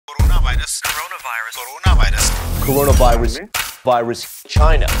Virus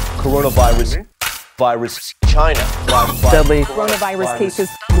China. Coronavirus China. Deadly coronavirus cases.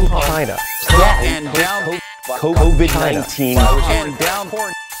 China. And down COVID-19. and down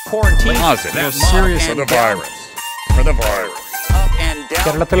quarantine. They're serious for the virus. For the virus. Up and down.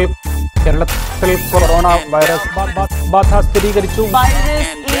 കേരളത്തിൽ corona virus ബാധ സ്ഥിരീകരിച്ചു. Virus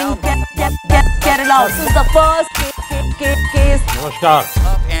in Kerala. This is the first case. नमस्कार.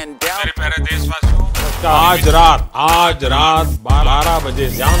 Up and down. मेरे प्यारे देशवासियों, आज रात 12 बजे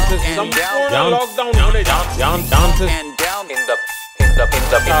जान से संपूर्ण लॉकडाउन होने जान से And down. In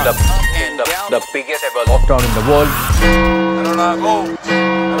the biggest ever lockdown in the world. Corona go.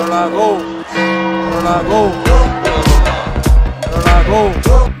 Corona go. Corona go. Corona go.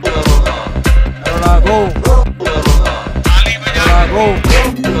 Corona go. Corona go.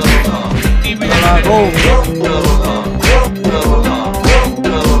 Corona go. Corona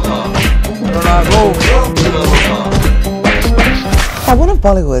go. One of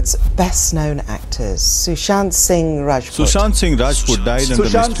Bollywood's best-known actors, Sushant Singh Rajput, died under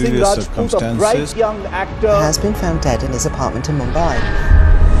mysterious circumstances. has been found dead in his apartment in Mumbai.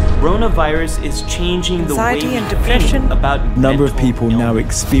 Coronavirus is changing the way we think about number of people now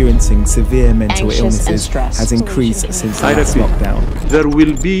experiencing severe mental illnesses has increased since the last lockdown. There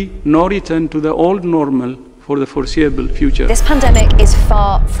will be no return to the old normal for the foreseeable future. This pandemic is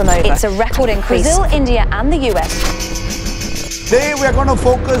far from over. It's a record increase. Brazil, India and the US. Today we are going to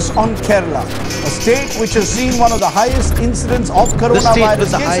focus on Kerala, a state which has seen one of the highest incidents of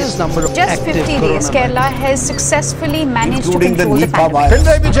coronavirus cases. Just 50 days, Kerala has successfully managed to control the pandemic.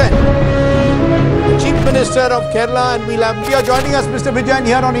 Pinarayi Vijayan, the Chief Minister of Kerala, and we'll have here joining us, Mr. Vijayan,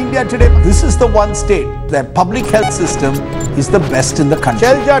 here on India Today. This is the one state their public health system is the best in the country.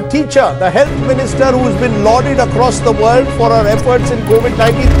 Shelja Teacher, the health minister who has been lauded across the world for her efforts in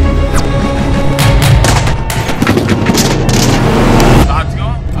COVID-19.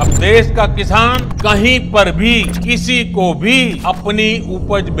 अब देश का किसान कहीं पर भी किसी को भी अपनी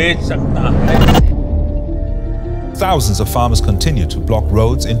उपज बेच सकता है. Thousands of farmers continue to block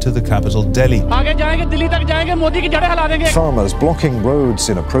roads into the capital Delhi. आगे जाएंगे दिल्ली तक जाएंगे मोदी की जड़ें हिला देंगे. Farmers blocking roads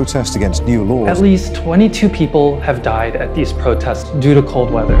in a protest against new laws. At least 22 people have died at these protests due to cold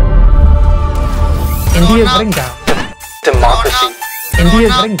weather. India is heading down. Democracy. India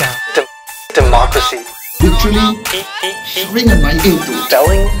is heading down. Democracy. Literally bring a knife into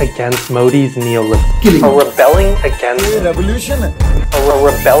Rebelling against Modi's neoliberalism. A rebelling against revolution. A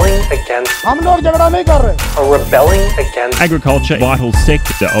rebelling against. हम लोग झगड़ा नहीं कर रहे. A rebelling against. Agriculture, vital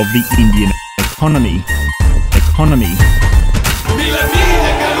sector of the Indian economy.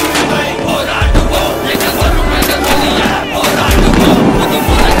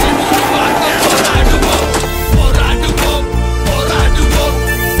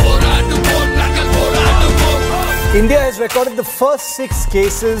 India has recorded the first 6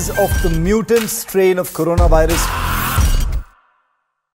 cases of the mutant strain of coronavirus.